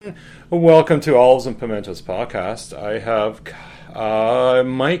Welcome to Olives and Pimentos podcast. I have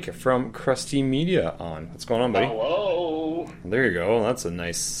Mike from Crusty Media on. What's going on, buddy? Hello. There you go. That's a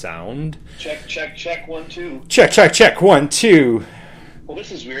nice sound. Check, 1, 2. Check, 1, 2. Well,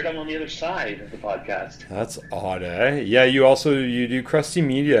 this is weird. I'm on the other side of the podcast. That's odd, eh? Yeah, you do Crusty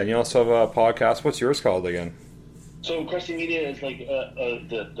Media, and you also have a podcast. What's yours called again? So Crusty Media is like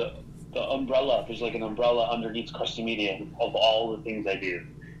the umbrella. There's like an umbrella underneath Crusty Media of all the things I do.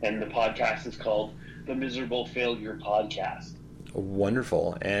 And the podcast is called The Miserable Failure Podcast.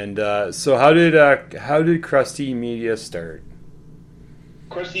 Wonderful. And so how did Crusty Media start?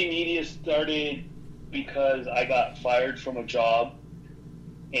 Crusty Media started because I got fired from a job,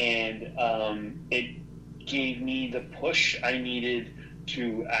 and it gave me the push I needed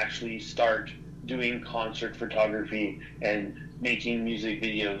to actually start doing concert photography and making music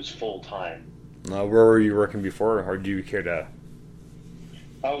videos full time. Where were you working before, or do you care to...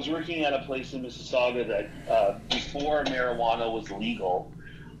 I was working at a place in Mississauga that before marijuana was legal,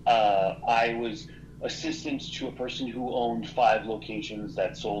 I was assistant to a person who owned 5 locations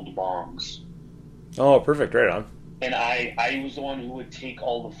that sold bongs. Oh, perfect. Right on. And I was the one who would take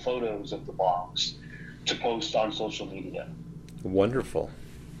all the photos of the bongs to post on social media. Wonderful.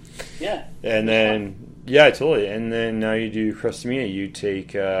 Yeah. And then, yeah, totally. And then now you do Crusty Media. You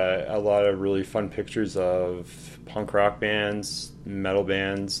take a lot of really fun pictures of punk rock bands, metal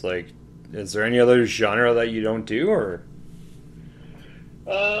bands. Like, is there any other genre that you don't do, or?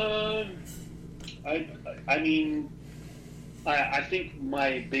 I think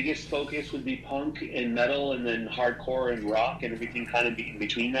my biggest focus would be punk and metal, and then hardcore and rock and everything kind of in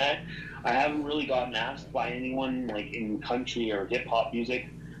between that. I haven't really gotten asked by anyone like in country or hip hop music,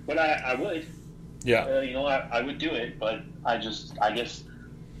 but I would. Yeah. I would do it, but I guess,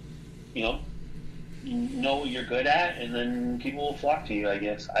 know what you're good at, and then people will flock to you, I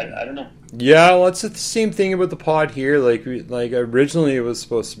guess. I don't know. Yeah, well, it's the same thing about the pod here. Like originally it was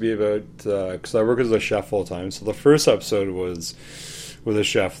supposed to be about, because I work as a chef full time, so the first episode was with a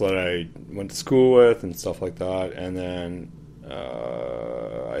chef that I went to school with and stuff like that, and then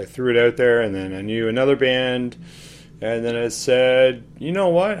I threw it out there, and then I knew another band, and then I said, you know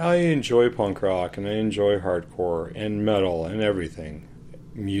what, I enjoy punk rock, and I enjoy hardcore, and metal, and everything.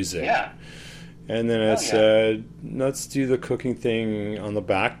 Music. Yeah. And then I said, let's do the cooking thing on the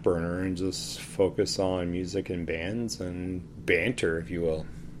back burner and just focus on music and bands and banter, if you will.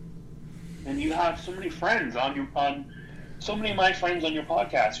 And you have so many friends so many of my friends on your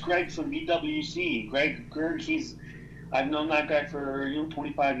podcast. Greg from BWC. Greg, I've known that guy for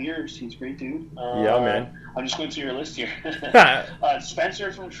 25 years. He's a great dude. Yeah, man. I'm just going through your list here.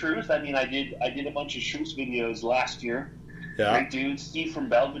 Spencer from Truth. I did a bunch of Truth videos last year. Yeah. Great dude. Steve from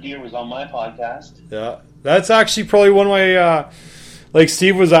Belvedere was on my podcast. Yeah. That's actually probably one of my,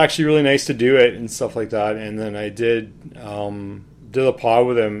 Steve was actually really nice to do it and stuff like that. And then I did a pod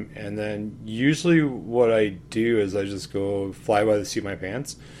with him. And then usually what I do is I just go fly by the seat of my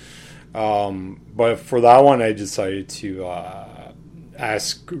pants. But for that one, I decided to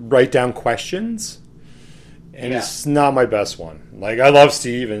write down questions. And It's not my best one. Like, I love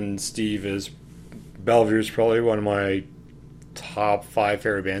Steve, and Belvedere is probably one of my top 5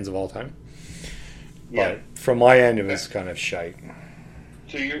 favorite bands of all time. Yeah. But from my end, it was kind of shite.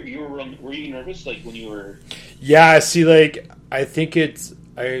 So were you nervous, like, when you were... Yeah, see, like, I think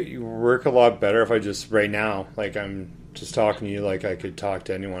I work a lot better if I just, right now, like, I'm just talking to you like I could talk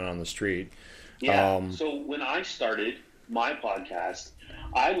to anyone on the street. Yeah, so when I started my podcast,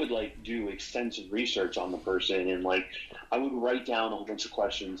 I would, do extensive research on the person, and, I would write down a whole bunch of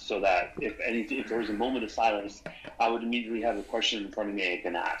questions so that if there was a moment of silence, I would immediately have a question in front of me I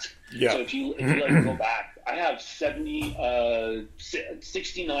can ask. Yeah. So if you go back, I have 69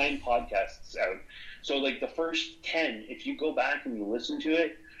 podcasts out. So, the first 10, if you go back and you listen to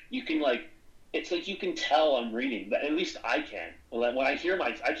it, you can, it's like you can tell I'm reading, but at least I can. When I hear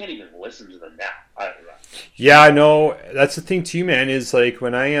I can't even listen to them now. Yeah, I know. That's the thing too, man, is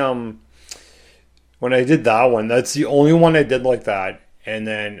when I did that one, that's the only one I did like that. And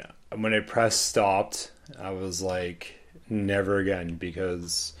then when I pressed stopped, I was like, never again,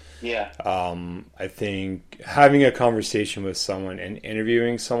 because I think having a conversation with someone and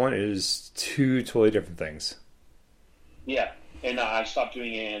interviewing someone is 2 totally different things. Yeah. And I stopped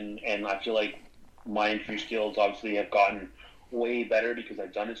doing it, and I feel like my interview skills obviously have gotten way better because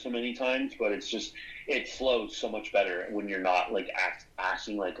I've done it so many times, but it flows so much better when you're not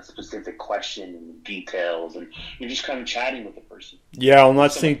asking a specific question and details, and you're just kind of chatting with the person. Yeah, well,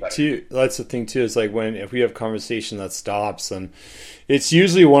 that's the thing too. Is if we have conversation that stops, and it's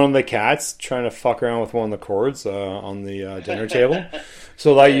usually one of the cats trying to fuck around with one of the cords on the dinner table.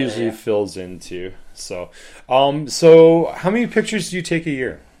 So that Yeah, usually yeah. fills in too. So how many pictures do you take a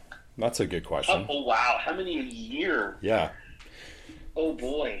year? That's a good question. Oh wow, how many a year? Yeah. Oh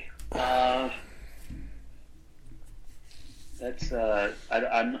boy. That's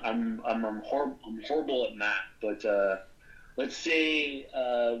I'm horrible at math, but let's say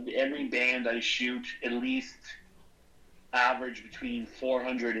every band I shoot at least average between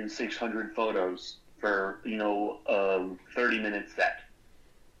 400 and 600 photos for 30-minute set.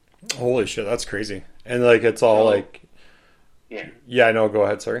 Holy shit, that's crazy. And like it's all So like yeah, yeah, no, go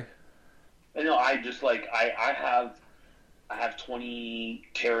ahead, sorry. I know. I just like I have 20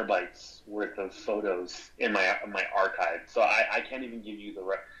 terabytes worth of photos in my archive, so I can't even give you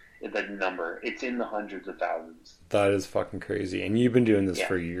the number. It's in the hundreds of thousands. That is fucking crazy. And you've been doing this Yeah,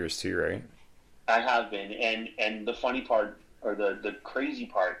 for years too, right? I have been, and the funny part or the crazy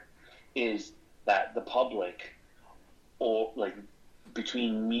part is that the public, or like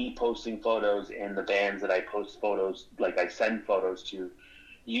between me posting photos and the bands that I post photos, like I send photos to,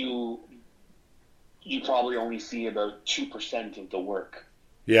 you you probably only see about 2% of the work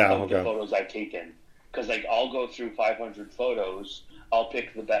Yeah, of the okay. photos I've taken. Because like I'll go through 500 photos, I'll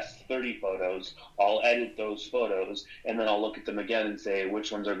pick the best 30 photos, I'll edit those photos, and then I'll look at them again and say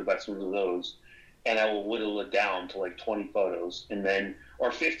which ones are the best ones of those, and I will whittle it down to like 20 photos, and then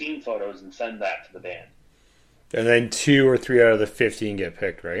or 15 photos, and send that to the band. And then 2 or 3 out of the 15 get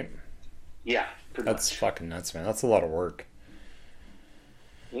picked, right? Yeah, pretty That's much. fucking nuts, man. That's a lot of work.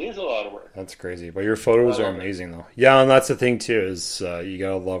 It is a lot of work, That's crazy. But your but I photos are love it. amazing though. Yeah, and that's the thing too, is you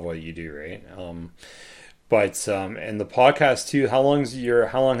gotta love what you do, right? But and the podcast too, how long has your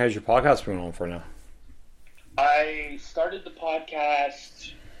podcast been on for now? I started the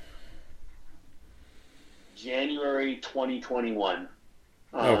podcast January 2021.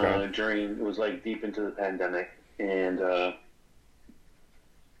 Okay. During it was like deep into the pandemic, and I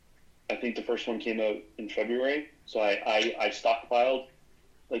think the first one came out in February. So I stockpiled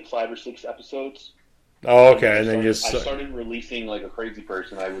like 5 or 6 episodes, Oh, and then okay. And then I just started releasing like a crazy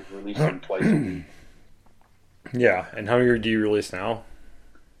person. I would release them twice a week. yeah. And how many do you release now?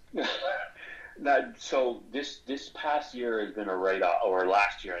 So this past year has been a write off, or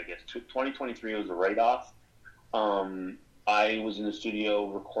last year I guess. 2023 was a write off. I was in the studio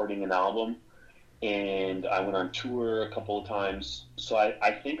recording an album, and I went on tour a couple of times. So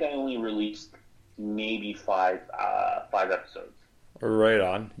I think I only released maybe five episodes. Right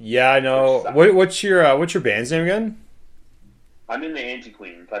on. Yeah, I Which know. sucks. What's your band's name again? I'm in the Anti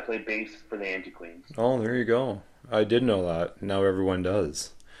Queens. I play bass for the Anti Queens. Oh, there you go. I did know that. Now everyone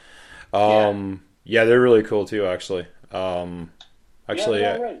does. Yeah, Yeah, they're really cool too, actually. yeah, Actually,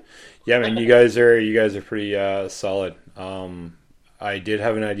 they're all right. yeah, man, you guys are pretty solid. I did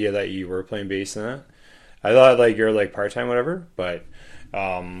have an idea that you were playing bass in that. I thought like you're like part time, whatever, but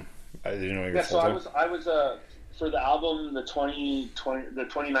I didn't know you were Yeah, so full I time. was I was for the album, the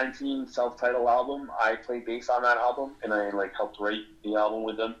 2019 self-titled album. I played bass on that album, and I like helped write the album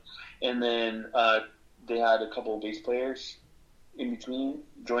with them. And then they had a couple of bass players in between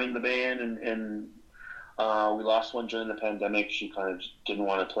join the band, and we lost one during the pandemic. She kind of didn't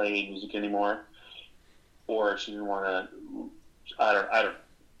want to play music anymore, or she didn't want to. I don't.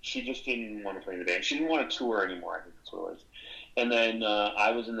 She just didn't want to play in the band. She didn't want to tour anymore. I think that's what it was. And then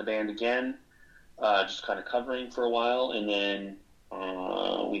I was in the band again, just kind of covering for a while, and then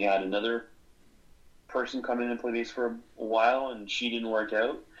we had another person come in and play bass for a while, and she didn't work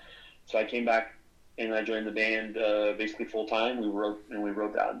out. So I came back and I joined the band basically full time. We wrote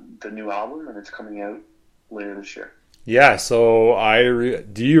the new album, and it's coming out later this year. Yeah, so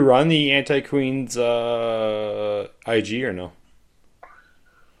do you run the Anti Queens IG or no?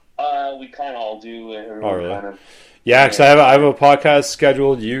 We kind of all do. Oh, Everyone really? kind of, Yeah, because yeah, I have yeah. a podcast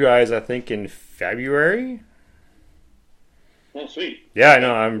scheduled. You guys, I think in February. Oh, sweet. Yeah, I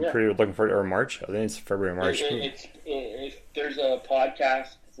know. Okay, I'm yeah. pretty looking for or March. I think it's February, March. If there's a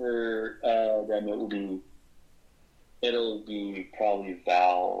podcast for them, it'll be probably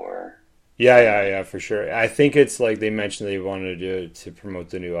Val or Yeah, yeah, um, yeah, for sure. I think it's like they mentioned they wanted to do it to promote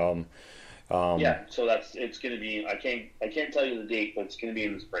the new album. Um, yeah. So it's gonna be. I can't tell you the date, but it's gonna be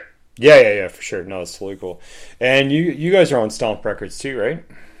in the spring. yeah, yeah, yeah, for sure. No, it's totally cool. And you guys are on Stomp Records too, right?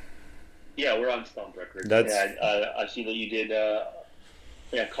 Yeah, we're on Stomp Records. That's Yeah, I see that you did.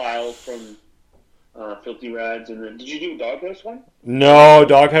 Yeah, Kyle from Filthy Rads, and then did you do Doghouse one? no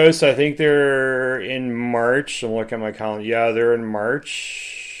Doghouse. I think they're in March. I'm looking at my calendar. Yeah, they're in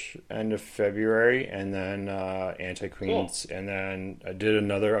March, end of February, and then Anti Cool. Queens, and then I did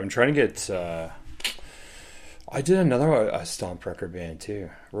another. I'm trying to get I did another a stomp record band too.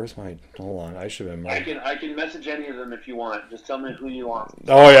 Where's my? Hold on, I should have been. I can message any of them if you want. Just tell me who you want.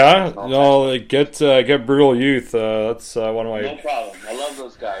 Oh yeah, no, like, get Brutal Youth. That's one of my. No problem. I love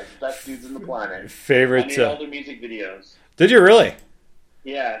those guys. Best dudes on the planet. Favorite. I made all their music videos. Did you really?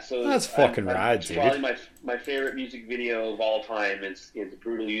 Yeah, so that's fucking rad, dude. Probably my favorite music video of all time is a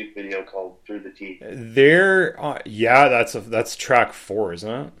Brutal Youth video called "Through the Teeth." Yeah, that's track 4,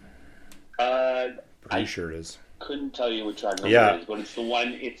 isn't it? Pretty sure it is. Couldn't tell you what track number it is, but it's the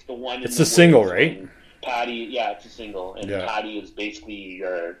one. It's the one. It's a single, right? Patty, yeah, it's a single, and Patty is basically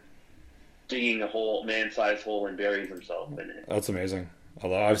digging a hole, man-sized hole, and buries himself in it. That's amazing.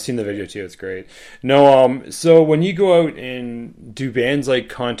 I've seen the video too. It's great. No, so when you go out and do bands like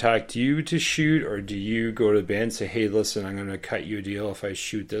contact you to shoot, or do you go to the band and say, "Hey, listen, I'm going to cut you a deal if I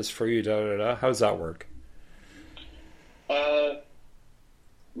shoot this for you"? Da da da. How does that work?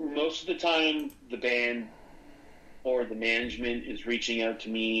 Most of the time, the band or the management is reaching out to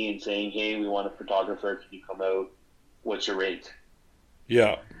me and saying, "Hey, we want a photographer. Can you come out? What's your rate?"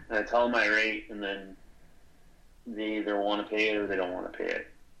 Yeah. And I tell them my rate, and then they either want to pay it or they don't want to pay it.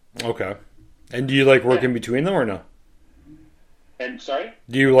 Okay. And do you like work in between them or no? And sorry?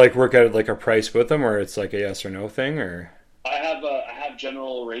 Do you like work out like a price with them, or it's like a yes or no thing, or? I have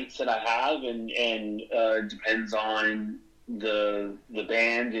general rates that I have, and depends on the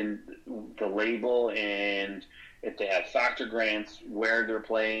band and the label, and if they have factor grants, where they're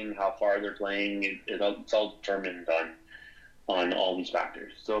playing, how far they're playing. It's all determined on all these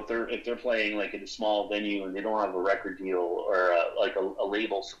factors. So if they're playing like in a small venue and they don't have a record deal or a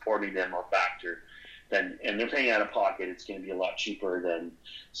label supporting them on factor, then and they're paying out of pocket, it's going to be a lot cheaper than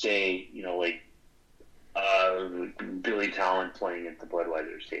say Billy Talent playing at the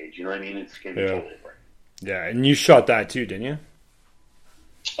Budweiser stage. You know what I mean? It's going to be totally different. Yeah, and you shot that too, didn't you?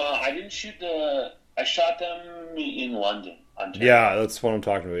 I didn't shoot I shot them in London, Ontario. Yeah, that's what I'm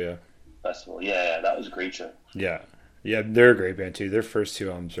talking about. Yeah. Festival. Yeah, that was a great show. Yeah. Yeah, they're a great band too. Their first 2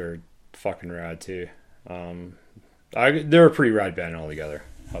 albums are fucking rad too. They're a pretty rad band altogether.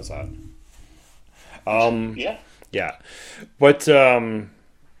 How's that? Yeah. Yeah. But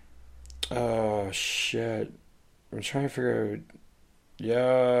oh shit. I'm trying to figure out.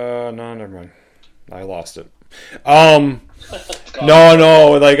 Yeah, no, never mind. I lost it. No.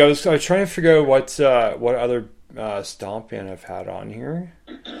 Like I was trying to figure out what other stomp band I've had on here.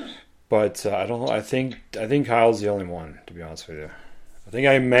 But I don't know. I think Kyle's the only one, to be honest with you. I think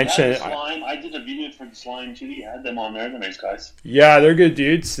I mentioned Slime. I did a video for the Slime too. You had them on there. They're nice guys. Yeah, they're good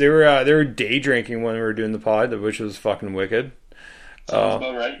dudes. They were day drinking when we were doing the pod, which was fucking wicked. Sounds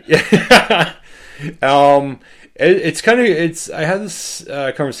about right. Yeah. I had this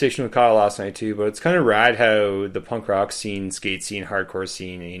conversation with Kyle last night too, but it's kind of rad how the punk rock scene, skate scene, hardcore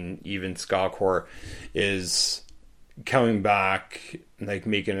scene, and even skacore is coming back, like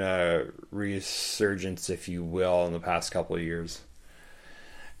making a resurgence, if you will, in the past couple of years.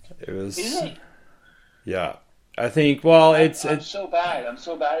 It was, yeah. I think. Well, I'm so bad. I'm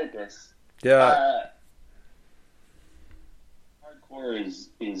so bad at this. Yeah. Hardcore is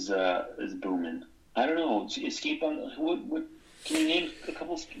booming. I don't know. Escape punk. What? Can you name a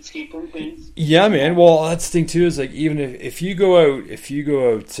couple escape punk bands? Yeah, man. Well, that's the thing too. Is like even if you go out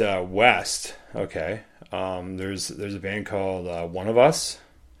west, okay. There's a band called One of Us.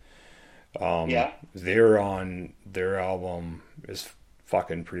 Yeah. They're on their album is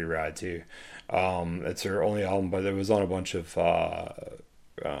fucking pretty rad too. It's their only album, but it was on a bunch of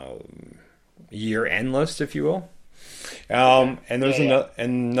year-end list, if you will. And there's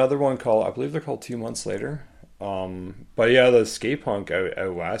another one called, I believe they're called 2 Months Later. But yeah, the skate punk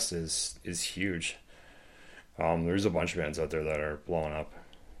out west is huge. There's a bunch of bands out there that are blowing up.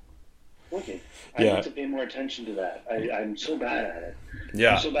 Okay. I need to pay more attention to that. I'm so bad at it.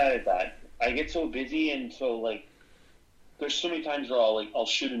 Yeah. I'm so bad at that. I get so busy, and so like there's so many times where I'll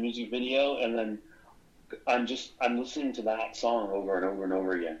shoot a music video and then I'm listening to that song over and over and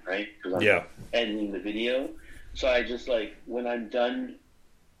over again, right? Because I'm editing the video. So I just like when I'm done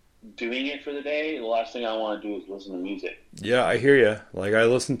doing it for the day, the last thing I want to do is listen to music. Yeah, I hear you. Like I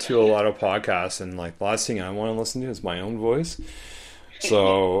listen to a lot of podcasts, and like the last thing I want to listen to is my own voice.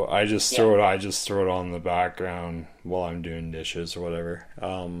 So I just throw it on in the background while I'm doing dishes or whatever.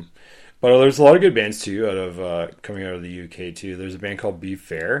 But there's a lot of good bands too coming out of the UK too. There's a band called Be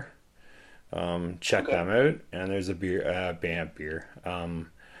Fair. Check them out. And there's a beer.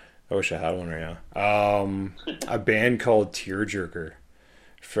 I wish I had one right now. A band called Tearjerker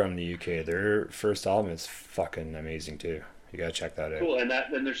from the UK. Their first album is fucking amazing too. You gotta check that out. Cool. And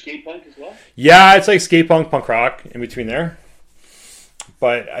they're skate punk as well? Yeah, it's like skate punk, punk rock in between there.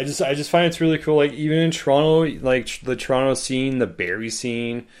 But I just find it's really cool. Like even in Toronto, like the Toronto scene, the Barrie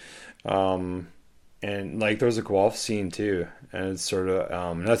scene, and like there's a Guelph scene too, and it's sort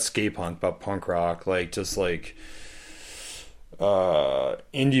of not skate punk but punk rock, like just like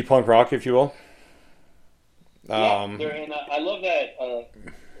indie punk rock, if you will. And I love that.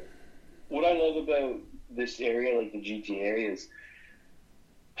 What I love about this area, like the GTA area, is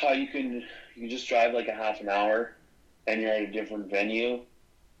how you just drive like a half an hour, and you're at a different venue,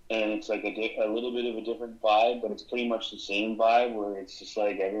 and it's like a little bit of a different vibe, but it's pretty much the same vibe where it's just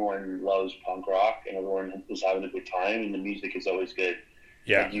like everyone loves punk rock and everyone is having a good time, and the music is always good.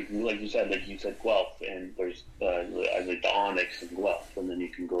 Yeah, like you said Guelph, and there's like the Onyx and Guelph, and then you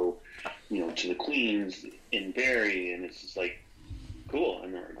can go, to the Queens in Barrie, and it's just like cool,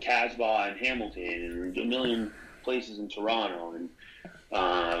 and Casbah and Hamilton, and a million places in Toronto, and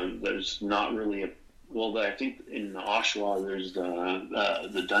there's not really I think in Oshawa there's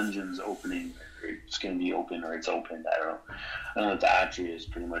the Dungeons opening. It's going to be open, or it's opened. I don't know. I don't know if the Atria is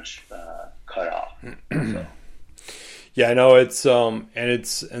pretty much cut off. So. Yeah, I know and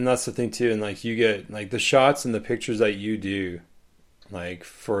that's the thing too, and like you get like the shots and the pictures that you do, like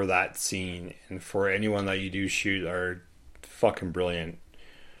for that scene and for anyone that you do shoot are fucking brilliant.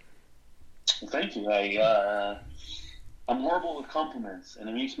 Well, thank you. I'm horrible with compliments, and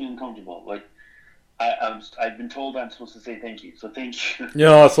it makes me uncomfortable. Like I've been told I'm supposed to say thank you, so thank you.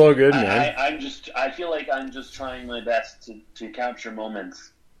 Yeah, it's all good, man. I feel like I'm just trying my best to capture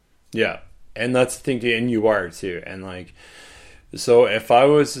moments. Yeah. And that's the thing too, and you are too. And like, so if I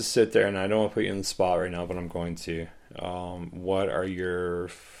was to sit there, and I don't want to put you in the spot right now, but I'm going to, what are your,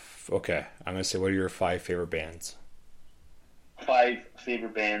 okay, I'm going to say, what are your 5 favorite bands? 5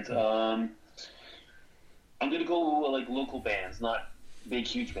 favorite bands. I'm going to go like local bands, not big,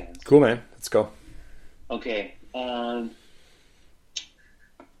 huge bands. Cool, man. Let's go. Okay. Well,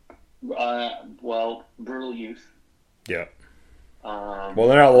 Brutal Youth. Yeah. Well,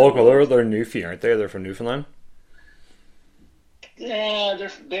 they're not local. They're Newfie, aren't they? They're from Newfoundland. Yeah,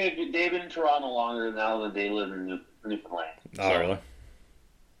 they've been in Toronto longer now than they live in Newfoundland. Oh, really?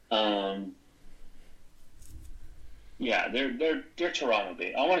 Yeah, they're Toronto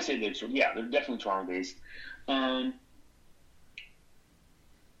based. I want to say they're definitely Toronto based.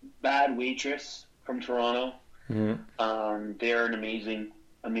 Bad Waitress from Toronto. Mm-hmm. They're an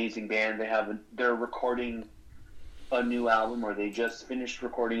amazing band. They're recording a new album, or they just finished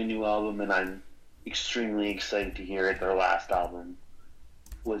recording a new album, and I'm extremely excited to hear it. Their last album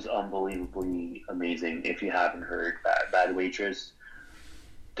was unbelievably amazing. If you haven't heard Bad Waitress,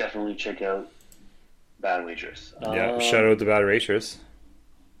 definitely check out Bad Waitress. Yeah, shout out to Bad Waitress.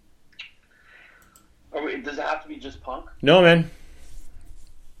 Does it have to be just punk? No, man.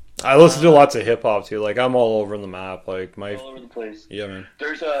 I listen to lots of hip hop too. Like I'm all over the map. Like all over the place. Yeah, man.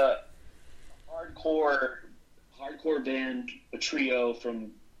 There's a hardcore band, a trio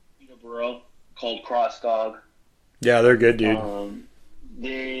from Peterborough called Crusty. Yeah, they're good, dude.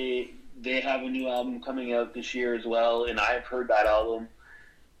 They have a new album coming out this year as well, and I've heard that album,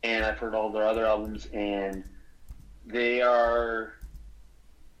 and I've heard all their other albums, and they are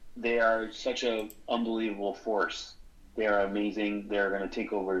such an unbelievable force. They are amazing. They're going to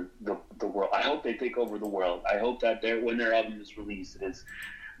take over the world. I hope they take over the world. I hope that when their album is released, it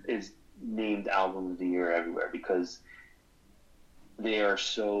is named Album of the Year everywhere, because they are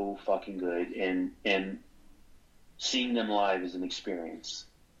so fucking good, and seeing them live is an experience.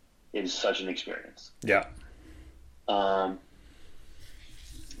 It is such an experience. Yeah. I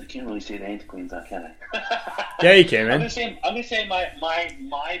can't really say the Anti-Queens, can I? Yeah, you can, man. I'm gonna say my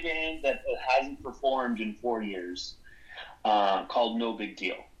band that hasn't performed in 4 years, called No Big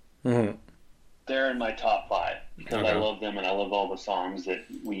Deal. Mm-hmm. They're in my top 5 because I love them, and I love all the songs that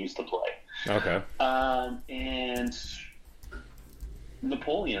we used to play. Okay. And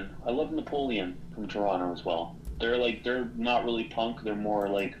Napoleon. I love Napoleon from Toronto as well. They're not really punk. They're more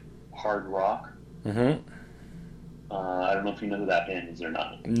like hard rock. Mm-hmm. I don't know if you know who that band is or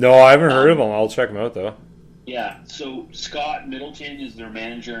not. No, I haven't heard of them. I'll check them out though. Yeah. So Scott Middleton is their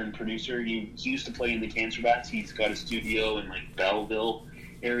manager and producer. He used to play in the Cancer Bats. He's got a studio in like Belleville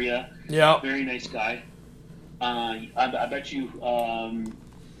area. Yeah. Very nice guy. I bet you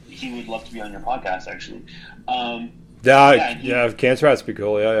he would love to be on your podcast, actually. Cancer Rats would be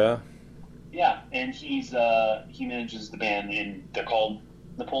cool. Yeah. Yeah, and he manages the band, and they're called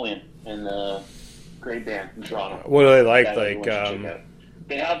Napoleon, and great band from Toronto. What do they like?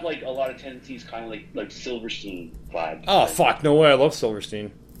 They have like a lot of tendencies, kind of like Silverstein vibes. Oh fuck! No way! I love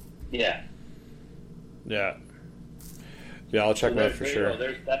Silverstein. Yeah. Yeah. Yeah, I'll check that out for sure.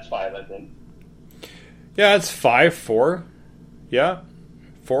 That's 5, I think. Yeah, it's 5-4. Yeah.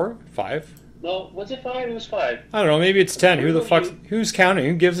 4? 5? No, was it 5? It was 5. I don't know. Maybe it's 10. Who the fuck? Who's counting?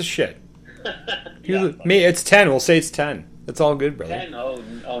 Who gives a shit? It's 10. We'll say it's 10. It's all good, brother. 10? Oh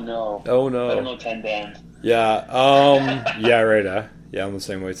no. Oh no. I don't know 10 bands. Yeah. Yeah. Right. Yeah, I'm the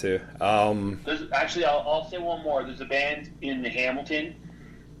same way too. Actually, I'll say one more. There's a band in Hamilton.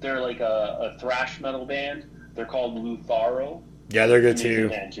 They're like a thrash metal band. They're called Lutharo. Yeah, they're good too.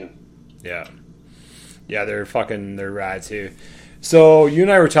 Band too. Yeah. Yeah, they're rad too. So you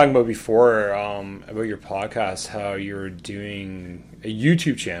and I were talking about before about your podcast, how you were doing a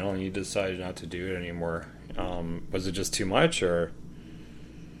YouTube channel and you decided not to do it anymore. Was it just too much, or?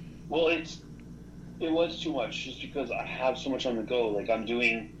 Well, it was too much just because I have so much on the go. Like I'm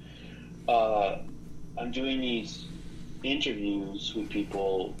doing these interviews with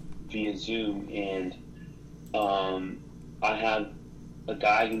people via Zoom, and I have a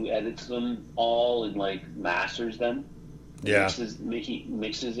guy who edits them all and like masters them. Yeah.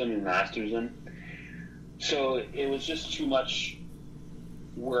 Mixes them and masters them. So it was just too much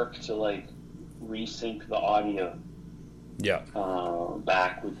work to like resync the audio. Yeah.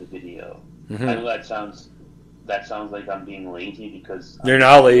 Back with the video. Mm-hmm. I know that sounds like I'm being lazy because you're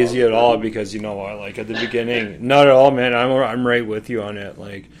not lazy at all, because you know what, like at the beginning, not at all, man. I'm right with you on it.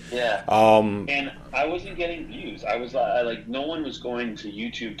 Like, yeah. And I wasn't getting views. I like no one was going to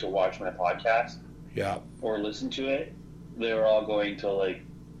YouTube to watch my podcast. Yeah. Or listen to it. They were all going to like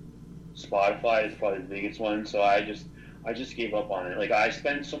Spotify is probably the biggest one. So I just gave up on it. Like I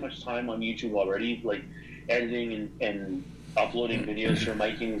spend so much time on YouTube already, like editing and uploading videos for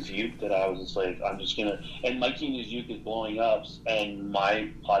Mikey and His Uke, that I was just like, I'm just gonna. And Mikey and His Uke is blowing up, and my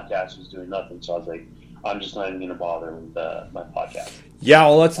podcast was doing nothing. So I was like, I'm just not even gonna bother with my podcast. Yeah,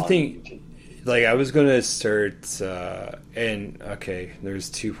 well, that's the thing. YouTube. Like I was gonna start, and okay, there's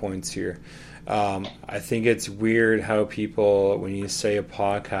 2 points here. I think it's weird how people, when you say a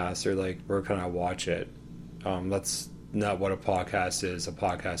podcast, they're like, where can I watch it? That's not what a podcast is. A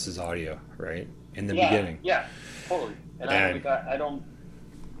podcast is audio, right? In the beginning. Yeah, totally. And I don't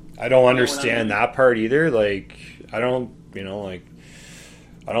understand that part either. Like, I don't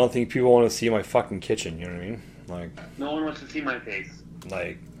think people want to see my fucking kitchen, you know what I mean? Like, no one wants to see my face.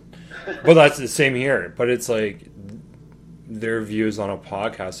 Like, well, that's the same here. But it's like, their views on a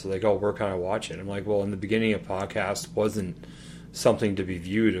podcast are like, oh, where can I watch it? I'm like, well, in the beginning, a podcast wasn't something to be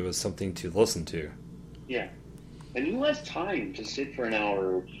viewed. It was something to listen to. Yeah. And who has time to sit for an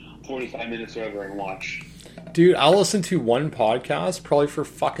hour or 45 minutes or whatever and watch? Dude, I'll listen to one podcast probably for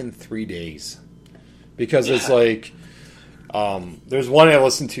fucking 3 days. Because it's like, there's one I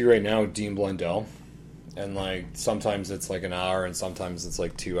listen to right now, Dean Blundell. And like, sometimes it's like an hour and sometimes it's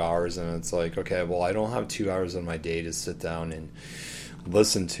like 2 hours. And it's like, okay, well, I don't have 2 hours of my day to sit down and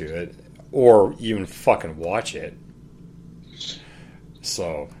listen to it. Or even fucking watch it.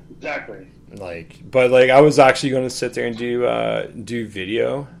 So. Exactly. But I was actually going to sit there and do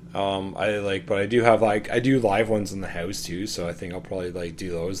video. But I do have I do live ones in the house too, so I think I'll probably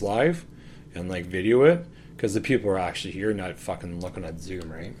do those live and video it, because the people are actually here, not fucking looking at Zoom,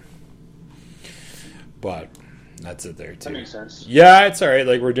 right? But that's it there too. That makes sense. Yeah, it's all right.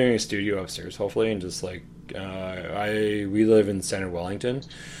 Like, we're doing a studio upstairs, hopefully, and just we live in Center Wellington.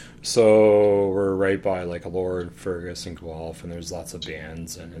 So we're right by Allure, Fergus, and Guelph, and there's lots of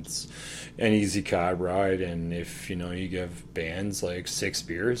bands, and it's an easy cab ride. And if you give bands 6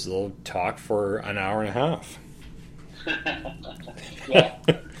 beers, they'll talk for an hour and a half. Yeah,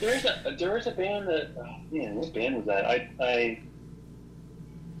 there was a band that what band was that? I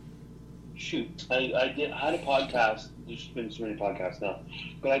had a podcast. There's been so many podcasts now,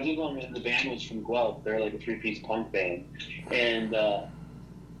 but I did one, and the band was from Guelph. They're like a 3-piece punk band, and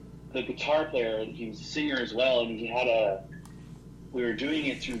the guitar player, he was a singer as well, and we were doing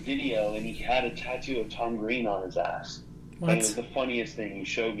it through video, and he had a tattoo of Tom Green on his ass. What? And it was the funniest thing. He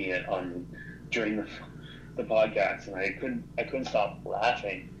showed me it during the podcast, and I couldn't stop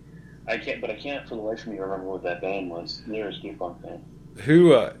laughing. I can't for the life of me remember what that band was. They're a skate punk band.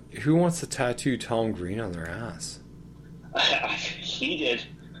 Who wants to tattoo Tom Green on their ass? He did.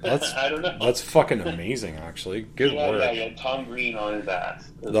 That's, I don't know. That's fucking amazing, actually. Good work. Yeah, Tom Green on his ass.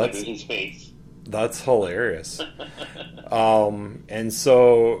 That's his face. That's hilarious. And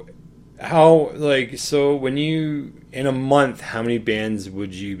so, so when you, in a month, how many bands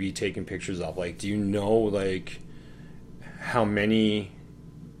would you be taking pictures of? Do you know, how many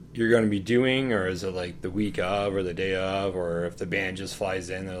you're going to be doing, or is it the week of or the day of, or if the band just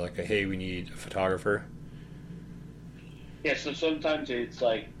flies in, they're like, hey, we need a photographer? Yeah, so sometimes it's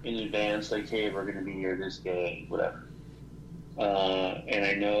in advance, hey, we're going to be here this day, whatever. And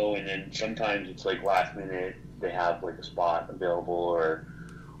I know, and then sometimes it's last minute, they have a spot available,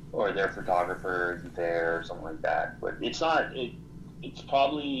 or their photographer isn't there or something like that. But it's not. It's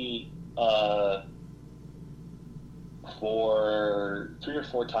probably 3 or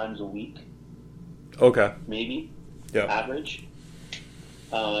 4 times a week. Okay. Maybe. Yeah. Average.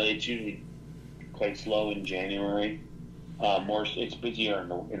 It's usually quite slow in January. It's busier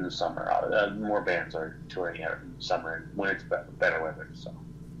in the summer. More bands are touring out in the summer when it's better weather. So.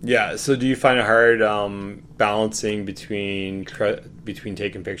 Yeah. So do you find it hard balancing between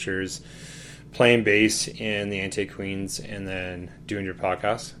taking pictures, playing bass in the Anti-Queens, and then doing your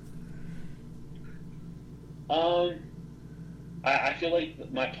podcast? I feel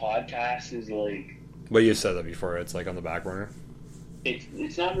like my podcast is like. Well, you said that before. It's like on the back burner.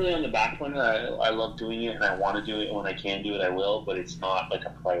 It's not really on the back burner. I love doing it, and I want to do it. When I can do it, I will. But it's not like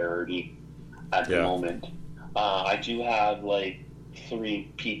a priority at the moment. I do have like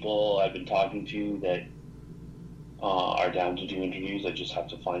 3 people I've been talking to that are down to do interviews. I just have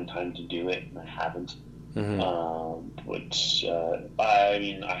to find time to do it, and I haven't. Mm-hmm.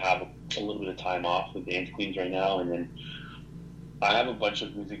 I have a little bit of time off with the Anti-Queens right now, and then I have a bunch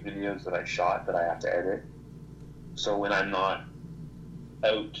of music videos that I shot that I have to edit. So when I'm not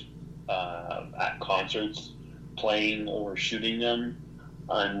out at concerts playing or shooting them,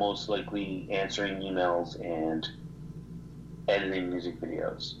 I'm most likely answering emails and editing music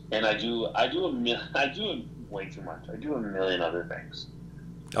videos. And I do way too much. I do a million other things.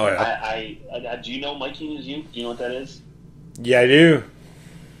 Oh yeah. I do you know Mikey is You? Do you know what that is? Yeah, I do.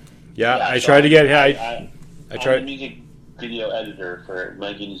 Yeah, I so tried to get. I'm a music video editor for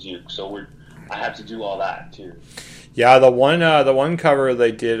Mikey is You, so I have to do all that too. Yeah, the one cover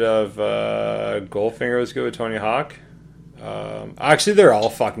they did of Goldfinger was good with Tony Hawk. Actually, they're all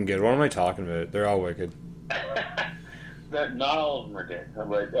fucking good. What am I talking about? They're all wicked. Not all of them are good,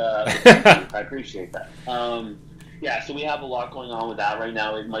 but I appreciate that. Yeah, so we have a lot going on with that right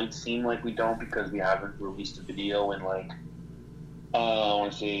now. It might seem like we don't because we haven't released a video in like I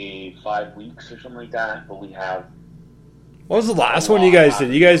want to say 5 weeks or something like that. But we have. What was the last one you guys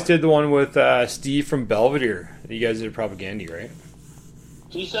did? You guys did the one with Steve from Belvedere. You guys did Propaganda, right?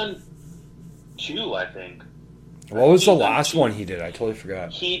 He's done 2, I think. What was the last one he did? I totally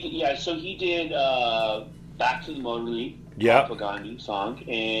forgot. So he did Back to the Motor League, Propaganda song,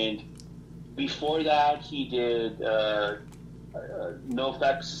 and before that he did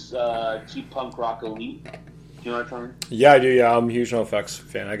NoFX Keep Punk Rock Elite. Do you know what I'm talking about? Yeah, I do. Yeah, I'm a huge NoFX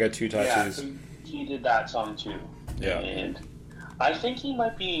fan. I got 2 tattoos. Yeah, so he did that song too. Yeah, and I think he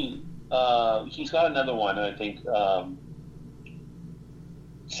might be. He's got another one. I think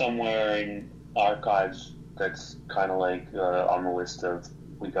somewhere in archives that's kind of like on the list of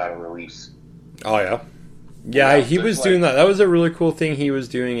we got to release. Oh yeah. He was doing that. That was a really cool thing he was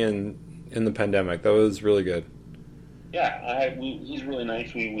doing in the pandemic. That was really good. Yeah, he's really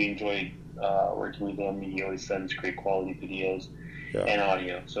nice. We enjoyed working with him. He always sends great quality videos and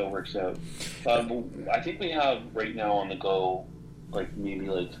audio, so it works out. I think we have right now on the go like maybe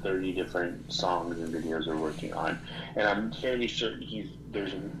like 30 different songs and videos we're working on, and I'm fairly certain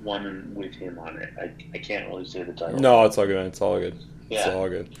there's one with him on it. I can't really say the title. No, it's all good. It's all good. Yeah. It's all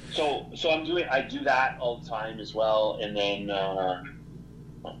good. So I do that all the time as well, and then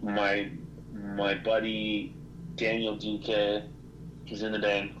my buddy Daniel DK, he's in the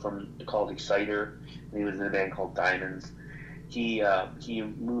band called Exciter, and he was in a band called Diamonds. He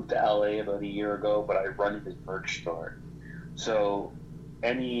moved to LA about a year ago, but I run his merch store. So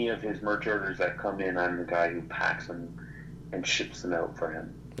any of his merch orders that come in, I'm the guy who packs them and ships them out for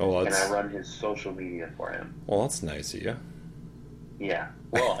him. Oh, and I run his social media for him. Well, that's nice of you. Yeah.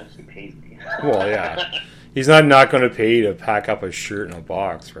 Well, he pays me. Well, yeah. He's not going to pay you to pack up a shirt in a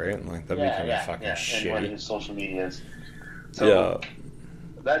box, right? Like that'd be kind of fucking shitty. And run his social medias. So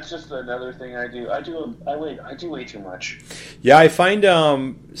that's just another thing I do. I do way too much. Yeah, I find.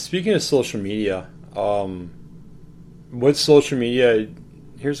 Speaking of social media, what social media?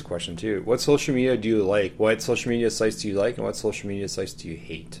 Here's a question too. What social media do you like? What social media sites do you like, and what social media sites do you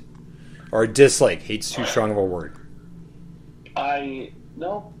hate or dislike? Hate's too strong of a word.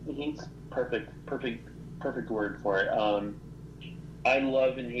 Hate's perfect word for it. I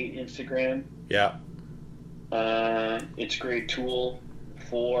love and hate Instagram. Yeah. It's a great tool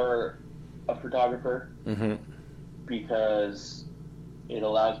for a photographer because it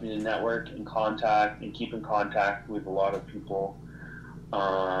allows me to network and keep in contact with a lot of people,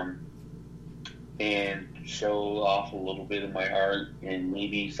 and show off a little bit of my art and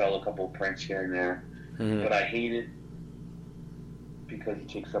maybe sell a couple of prints here and there. But I hate it because it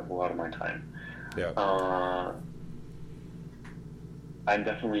takes up a lot of my time. Yeah. I'm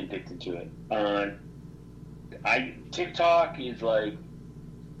definitely addicted to it. TikTok is like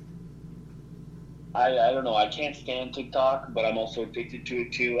I don't know. I can't stand TikTok, but I'm also addicted to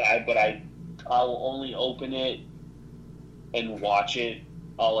it too. I'll only open it and watch it.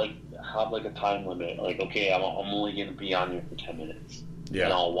 I'll like have like a time limit. Like, okay, I'm only gonna be on here for 10 minutes, Yeah.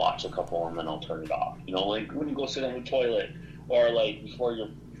 and I'll watch a couple, and then I'll turn it off. You know, like when you go sit on the toilet, or like before you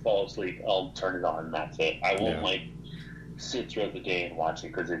fall asleep, I'll turn it on, and that's it. I won't like sit throughout the day and watch it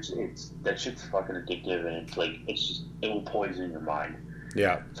because it's that shit's fucking addictive, and it's like it will poison your mind.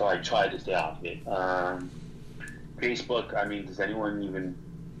 Yeah. So I try to stay off it. Facebook. I mean, does anyone even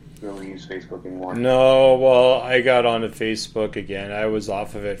really use Facebook anymore? No, well, I got onto Facebook again. I was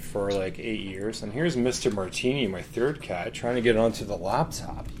off of it for like 8 years, and here's Mr. Martini, my third cat, trying to get onto the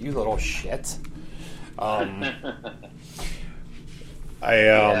laptop. You little shit. I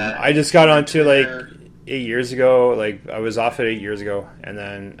just got onto like 8 years ago. Like I was off it 8 years ago, and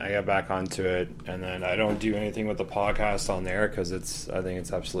then I got back onto it, and then I don't do anything with the podcast on there because I think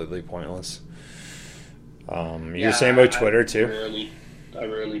it's absolutely pointless. You're saying about Twitter too? I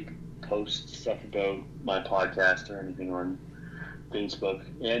rarely post stuff about my podcast or anything on Facebook.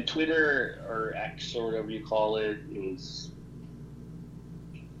 And Twitter or X or whatever you call it is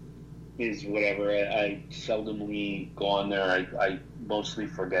whatever. I seldomly go on there. I mostly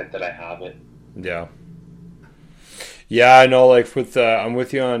forget that I have it. Yeah. Yeah, I know. Like I'm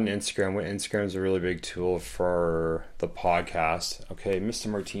with you on Instagram. Instagram is a really big tool for the podcast. Okay, Mr.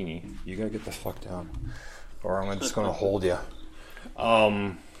 Martini, you gotta get the fuck down, or I'm just gonna hold you.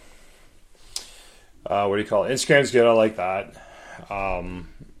 What do you call it? Instagram's good. I like that.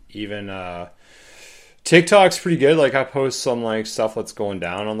 Even TikTok's pretty good. Like I post some like stuff that's going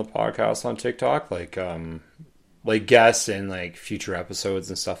down on the podcast on TikTok, like guests and like future episodes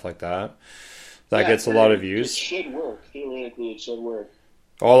and stuff like that. That gets a lot of views. It should work. Theoretically, it should work.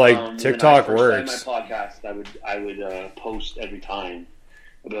 Oh, like TikTok works. My podcast, I would post every time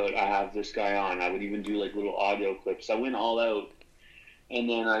about I have this guy on. I would even do like little audio clips. I went all out, and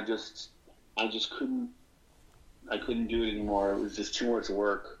then I just couldn't do it anymore. It was just too much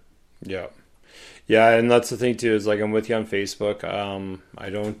work. Yeah, yeah, and that's the thing too. Is like I'm with you on Facebook. I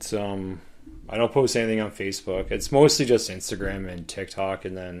don't post anything on Facebook. It's mostly just Instagram and TikTok,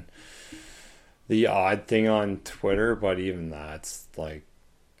 and then the odd thing on Twitter. But even that's like,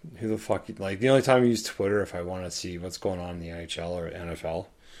 who the fuck? Like the only time I use Twitter if I want to see what's going on in the NHL or NFL.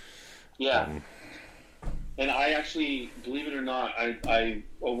 Yeah. And I actually, believe it or not, I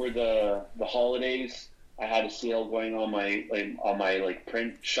over the holidays, I had a sale going on my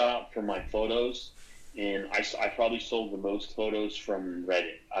print shop for my photos, and I probably sold the most photos from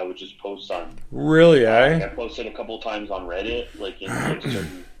Reddit. I would just post on. Really, I posted a couple times on Reddit, like in like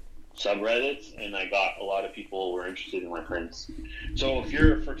certain subreddits, and I got a lot of people who were interested in my prints. So if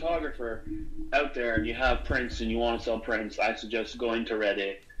you're a photographer out there and you have prints and you want to sell prints, I suggest going to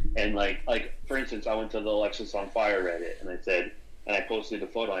Reddit. And like for instance, I went to the Alexis on Fire Reddit, and I posted a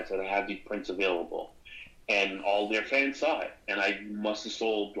photo. I said I have these prints available, and all their fans saw it, and I must have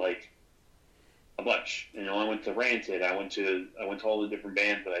sold like a bunch. You know, I went to Rancid. I went to all the different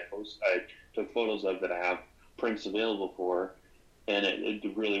bands that I took photos of that I have prints available for, and it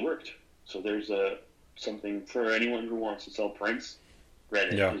really worked. So there's something for anyone who wants to sell prints.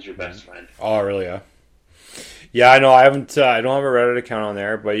 Reddit is your best friend. Oh, really? Yeah. Yeah, I know. I don't have a Reddit account on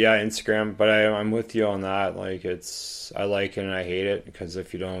there, but yeah, Instagram. But I'm with you on that. Like, I like it and I hate it because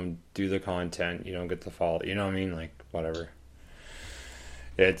if you don't do the content, you don't get the follow. You know what I mean? Like, whatever.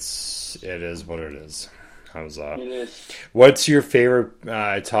 It is what it is. How's that? It is. What's your favorite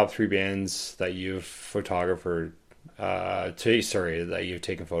top 3 bands that you've that you've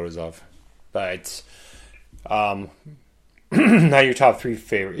taken photos of? But not your top 3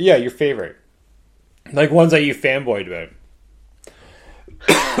 favorite. Yeah, your favorite. Like ones that you fanboyed about.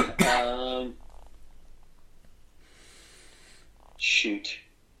 Shoot.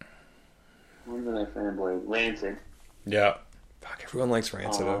 When did I fanboy? Rancid. Yeah. Fuck, everyone likes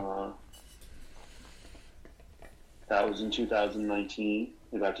Rancid. That was in 2019.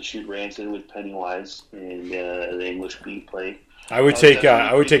 I got to shoot Rancid with Pennywise, and the English Beat played. I would take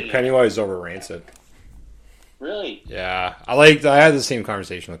Pennywise over Rancid. Really? Yeah, I had the same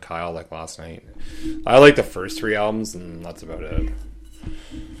conversation with Kyle like last night. I like the first 3 albums, and that's about it.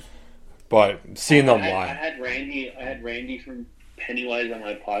 But seeing them live, I had Randy from Pennywise on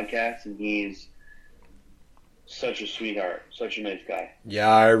my podcast, and he's such a sweetheart, such a nice guy.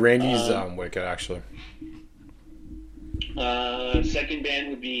 Yeah, Randy's wicked actually. Second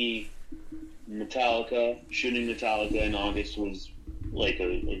band would be Metallica. Shooting Metallica in August was like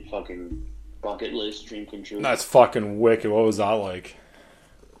a fucking bucket list dream come true. That's fucking wicked. What was that like?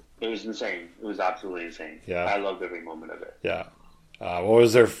 It was insane. It was absolutely insane. Yeah. I loved every moment of it. Yeah. What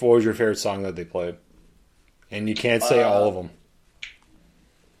was your favorite song that they played? And you can't say all of them.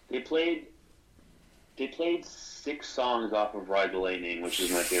 They played 6 songs off of Ride the Lightning, which is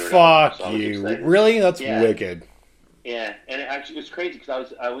my favorite. Fuck you! Really? That's wicked. Yeah, and it's crazy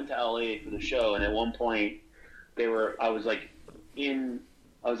because I went to LA for the show, and at one point I was in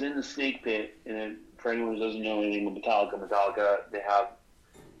the Snake Pit, and for anyone who doesn't know anything about Metallica,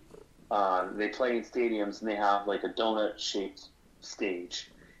 they play in stadiums, and they have like a donut shaped stage,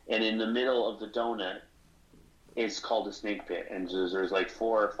 and in the middle of the donut, it's called a Snake Pit, and there's like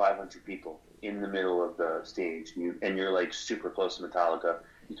 400 or 500 people in the middle of the stage, and you're like super close to Metallica.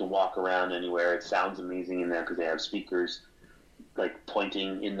 You can walk around anywhere. It sounds amazing in there because they have speakers like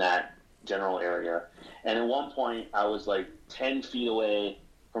pointing in that general area. And at one point, I was like 10 feet away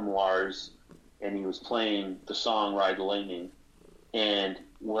from Lars, and he was playing the song "Ride the Lightning," and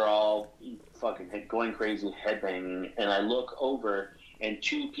we're all fucking going crazy, headbanging. And I look over, and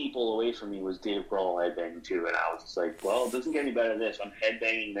 2 people away from me was Dave Grohl headbanging too. And I was just like, well, it doesn't get any better than this. I'm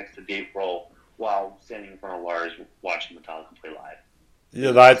headbanging next to Dave Grohl while standing in front of Lars watching Metallica play live.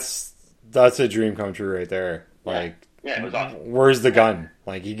 Yeah, that's a dream come true right there. Like, yeah, it was awesome. Where's the gun?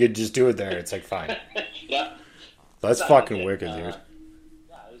 Like, you could just do it there. It's like, fine. Yeah. That's fucking wicked, dude.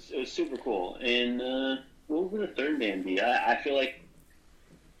 Yeah, it was super cool. And what would the third band be? I feel like,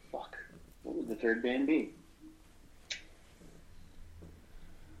 fuck, what would the third band be?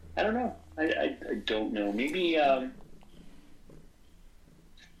 I don't know. I don't know. Maybe I'm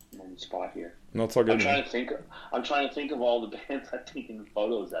on the spot here. No, it's all good. I'm trying to think of all the bands I've taken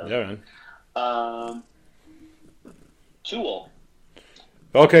photos of. Yeah, man. Tool.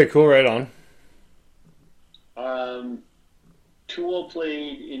 Okay, cool. Right on. Tool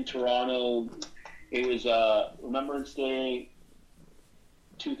played in Toronto. It was Remembrance Day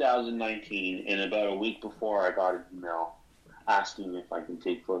 2019, and about a week before, I got an email asking if I can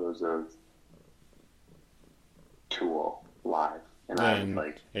take photos of Tool live, and I was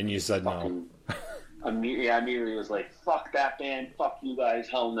like, and you said no. I immediately was like, "Fuck that band! Fuck you guys!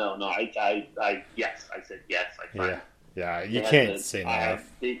 Hell no!" No, I said yes. Yeah. You can't say no.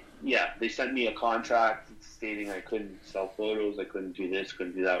 They sent me a contract stating I couldn't sell photos, I couldn't do this,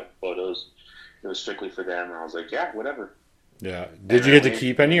 couldn't do that with photos. It was strictly for them, and I was like, yeah, whatever. Yeah. Did you get to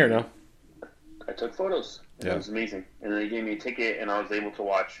keep any or no? I took photos. And it was amazing. And then they gave me a ticket, and I was able to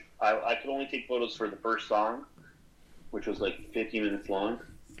watch. I could only take photos for the first song, which was like 50 minutes long.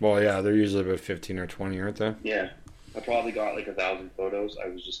 Well, yeah, they're usually about 15 or 20, aren't they? Yeah. I probably got like 1,000 photos. I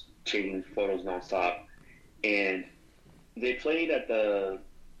was just taking photos nonstop. And they played at the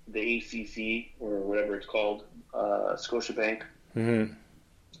ACC, or whatever it's called, Scotiabank. Mm-hmm.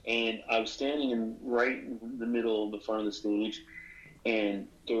 And I was standing right in the middle of the front of the stage, and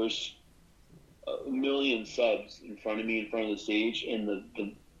there was a million subs in front of me in front of the stage, and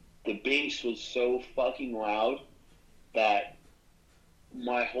the bass was so fucking loud that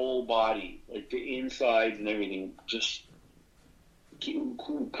my whole body, like the insides and everything, just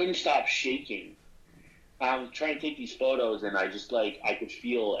couldn't stop shaking. I was trying to take these photos, and I just I could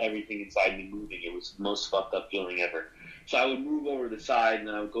feel everything inside me moving. It was the most fucked up feeling ever. So I would move over to the side, and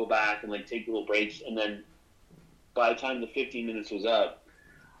then I would go back and take little breaks, and then by the time the 15 minutes was up,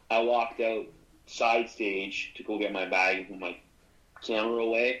 I walked out side stage to go get my bag and put my camera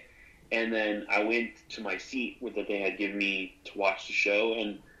away, and then I went to my seat that they had given me to watch the show,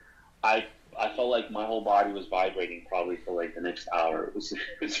 and I felt like my whole body was vibrating probably for the next hour. It was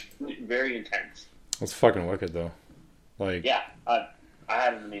very intense. That's fucking wicked, though. Yeah, I